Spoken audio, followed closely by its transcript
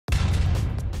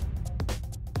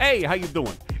Hey, how you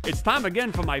doing? It's time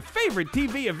again for my favorite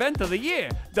TV event of the year,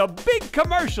 the big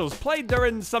commercials played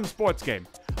during some sports game.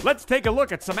 Let's take a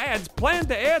look at some ads planned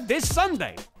to air this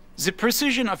Sunday. The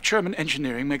precision of German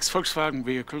engineering makes Volkswagen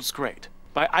vehicles great.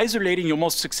 By isolating your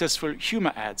most successful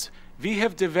humor ads, we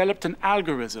have developed an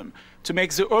algorithm to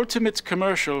make the ultimate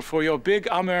commercial for your big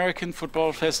American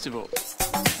football festival.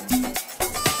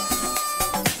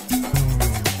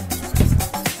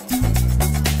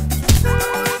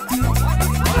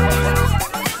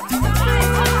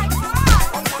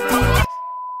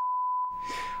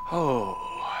 Oh.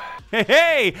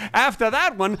 Hey, after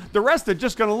that one, the rest are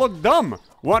just gonna look dumb.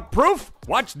 Want proof?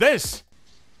 Watch this.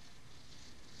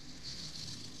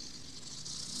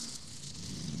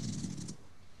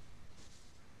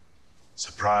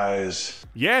 Surprise.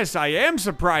 Yes, I am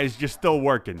surprised you're still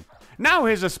working. Now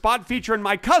here's a spot featuring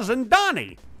my cousin,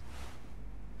 Donnie.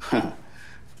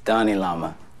 Donnie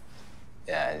Llama.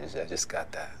 Yeah, I just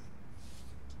got that.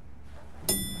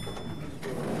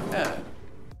 Yeah.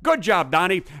 Good job,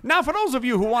 Donnie. Now for those of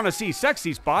you who want to see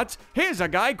sexy spots, here's a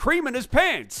guy creaming his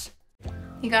pants.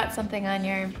 You got something on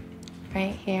your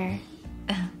right here.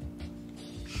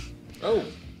 Oh.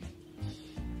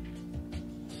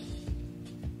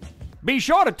 Be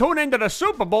sure to tune into the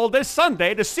Super Bowl this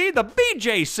Sunday to see the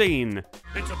BJ scene.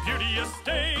 It's a beauteous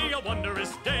day, a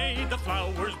wondrous day. The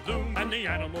flowers bloom and the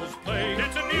animals play.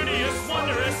 It's a beauteous,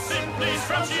 wondrous, simply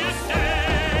scrumptious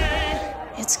day.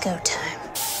 It's go time.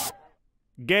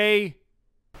 Gay.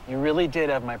 You really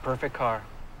did have my perfect car.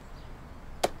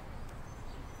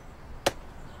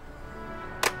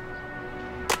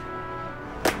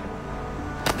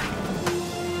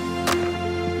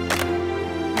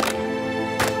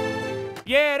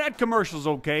 Yeah, that commercial's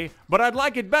okay, but I'd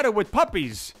like it better with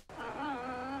puppies.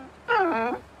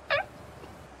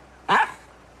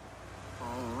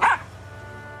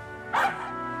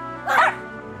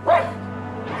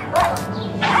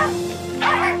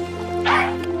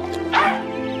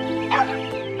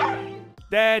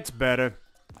 That's better.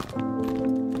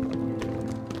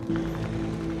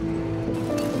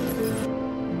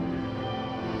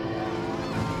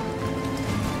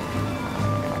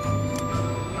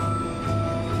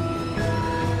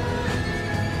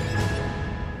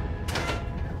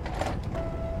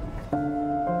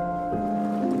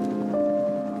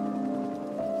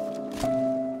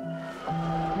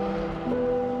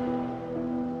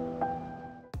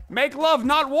 Make love,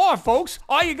 not war, folks.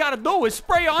 All you gotta do is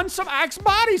spray on some Axe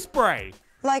body spray.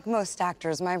 Like most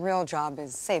actors, my real job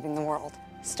is saving the world.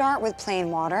 Start with plain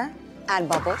water, add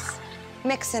bubbles,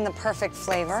 mix in the perfect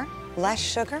flavor, less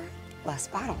sugar, less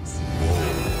bottles.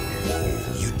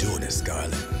 You doing it,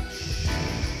 Scarlett.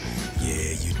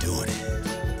 Yeah, you doing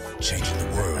it. Changing the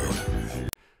world.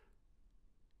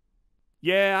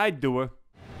 Yeah, I'd do her.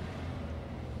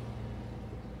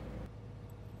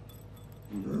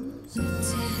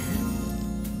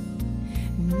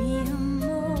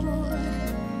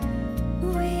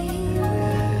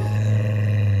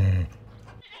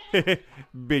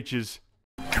 Bitches.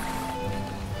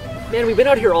 Man, we've been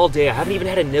out here all day. I haven't even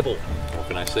had a nibble. What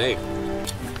can I say?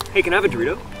 Hey, can I have a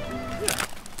Dorito?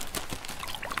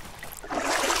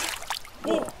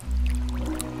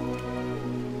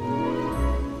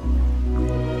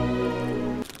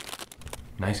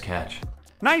 Nice catch.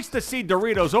 Nice to see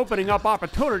Doritos opening up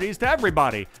opportunities to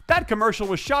everybody. That commercial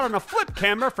was shot on a flip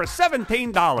camera for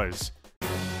 $17.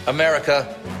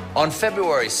 America, on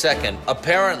February 2nd,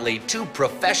 apparently 2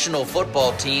 professional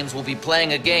football teams will be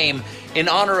playing a game in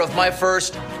honor of my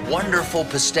first Wonderful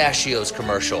Pistachios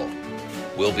commercial.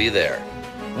 We'll be there.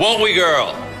 Won't we,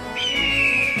 girl?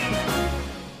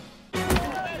 Can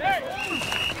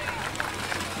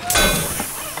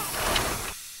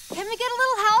we get a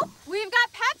little help? We've got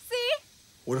Pepsi.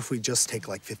 What if we just take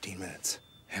like 15 minutes?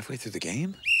 Halfway through the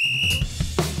game?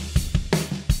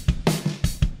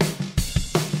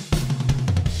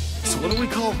 So what do we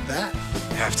call that?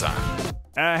 Halftime.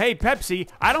 Hey, Pepsi,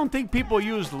 I don't think people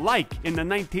used like in the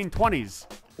 1920s.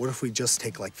 What if we just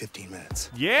take like 15 minutes?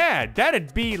 Yeah,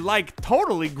 that'd be like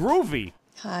totally groovy.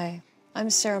 Hi, I'm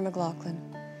Sarah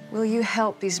McLaughlin. Will you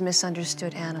help these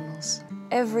misunderstood animals?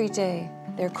 Every day,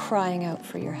 they're crying out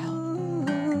for your help.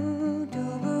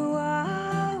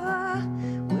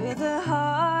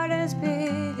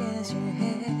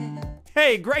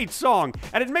 Hey, great song,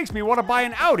 and it makes me want to buy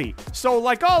an Audi. So,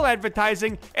 like all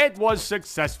advertising, it was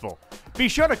successful. Be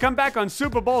sure to come back on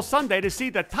Super Bowl Sunday to see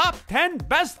the top 10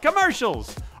 best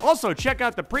commercials. Also, check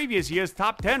out the previous year's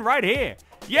top 10 right here.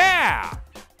 Yeah!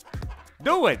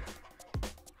 Do it!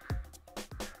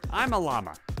 I'm a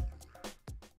llama.